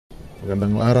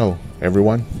Magandang araw,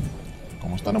 everyone.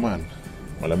 Kumusta naman?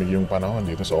 Malamig yung panahon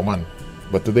dito sa Oman.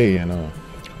 But today,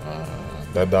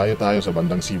 dadayo tayo sa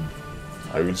bandang Seeb.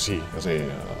 I will see kasi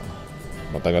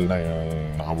matagal na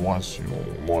yung nakabukas yung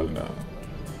mall na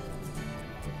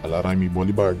Araimi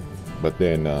Boulevard. But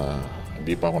then,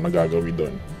 hindi pa ako nagagawi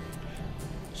doon.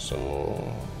 So,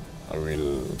 I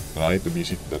will try to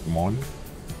visit that mall.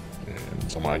 And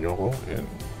samahan nyo ako. And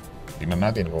tingnan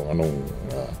natin kung anong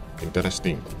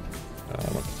interesting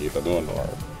makikita doon or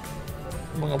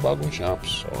mga bagong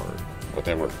shops or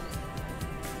whatever.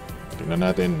 Tingnan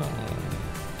natin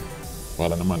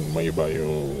para naman may iba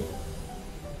yung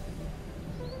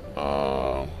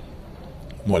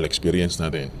mall experience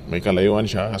natin. May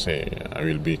kalayuan siya kasi I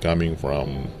will be coming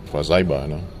from Fazaiba,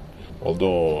 no?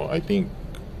 Although I think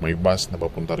may bus na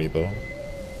papunta rito.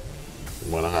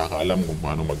 Yung mga nakakaalam kung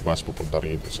paano mag-bus papunta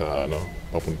rito sa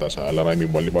papunta sa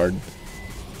Araimi Boulevard,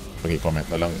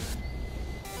 pag-i-comment na lang,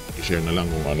 i-share na lang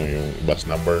kung ano yung bus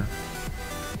number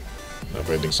na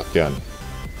pwedeng sakyan.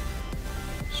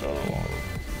 So,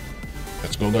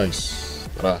 let's go guys.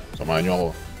 Tara, samahan nyo ako.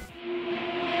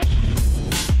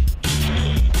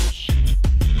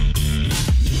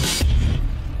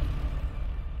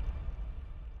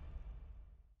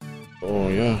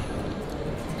 Oh yeah.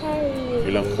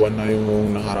 Ilang buwan na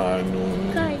yung nakaraan nung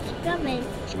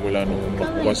simula nung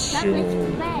magbukas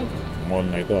yung mall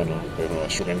na ito, no? Pero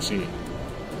as you can see,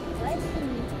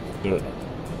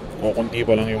 kukunti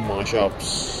pa lang yung mga shops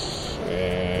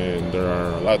and there are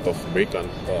a lot of vacant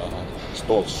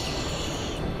stalls,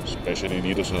 especially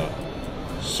dito sa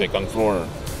second floor.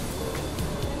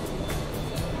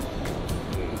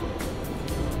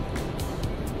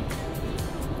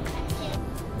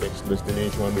 Next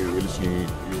destination, we will see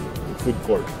yung food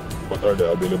court. What are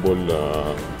the available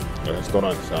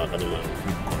restaurants sa kanilang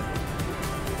food court.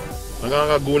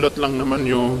 Nakakagulat lang naman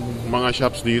yung mga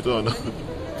shops dito, ano?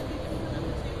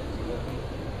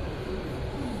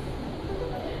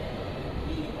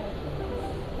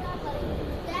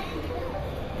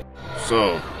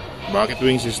 So, Bucket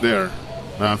Wings is there.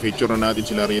 Na-feature na natin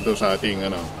sila rito sa ating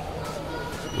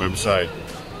website.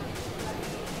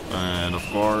 And of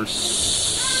course,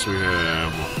 we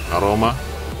have Aroma.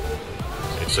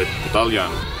 It's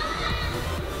Italian.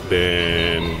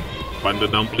 Then Panda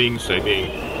Dumplings, I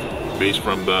think, based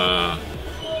from the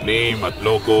name at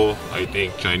logo, I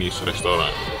think Chinese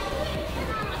restaurant.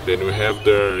 Then we have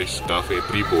there is Cafe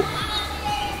Tribo.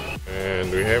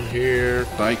 And we have here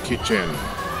Thai Kitchen.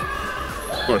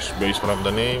 Of course, based from the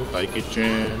name, Thai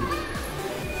Kitchen,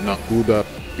 Nakuda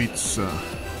Pizza.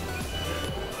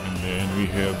 And then we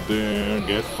have there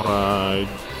Get Fried.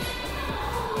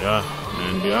 Yeah,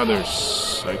 and the others,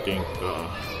 I think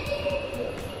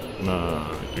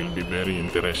it will be very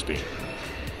interesting.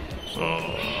 So,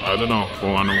 I don't know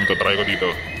kung anong tatry ko dito.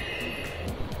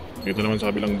 Dito naman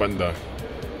sa kabilang banda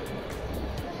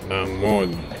ng mall,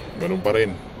 ganun pa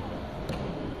rin.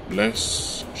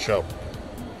 Less shop.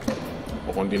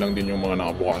 O konti lang din yung mga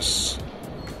nakabukas.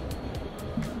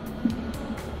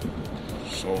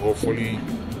 So hopefully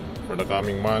for the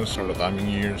coming months or the coming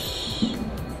years,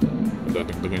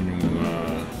 dadagdagan yung mga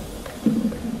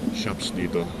shops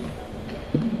dito.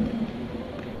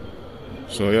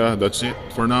 So yeah, that's it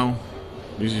for now.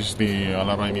 This is the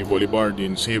Araimi Boulevard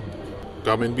in Seeb.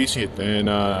 Come and visit and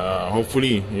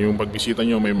hopefully yung pagbisita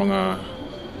nyo may mga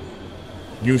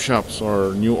new shops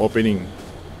or new opening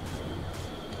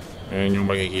and yung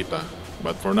makikita.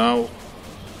 But for now,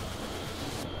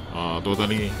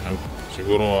 totally,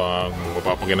 siguro ang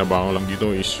mapapakinabangan lang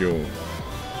dito is yung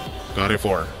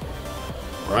Carrefour.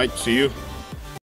 Alright, see you!